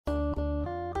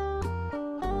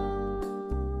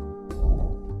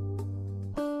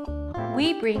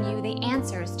we bring you the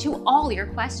answers to all your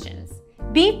questions.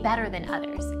 Be better than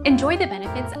others. Enjoy the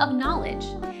benefits of knowledge.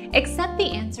 Accept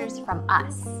the answers from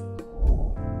us.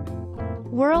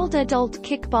 World Adult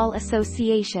Kickball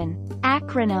Association.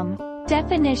 Acronym.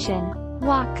 Definition.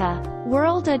 Waka.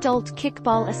 World Adult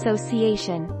Kickball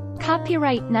Association.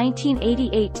 Copyright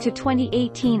 1988 to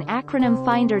 2018.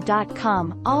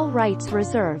 Acronymfinder.com. All rights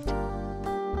reserved.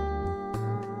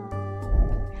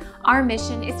 Our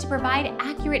mission is to provide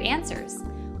accurate answers.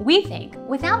 We think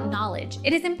without knowledge,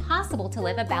 it is impossible to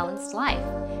live a balanced life.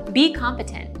 Be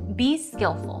competent. Be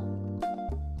skillful.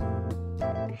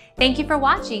 Thank you for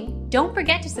watching. Don't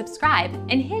forget to subscribe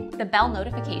and hit the bell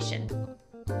notification.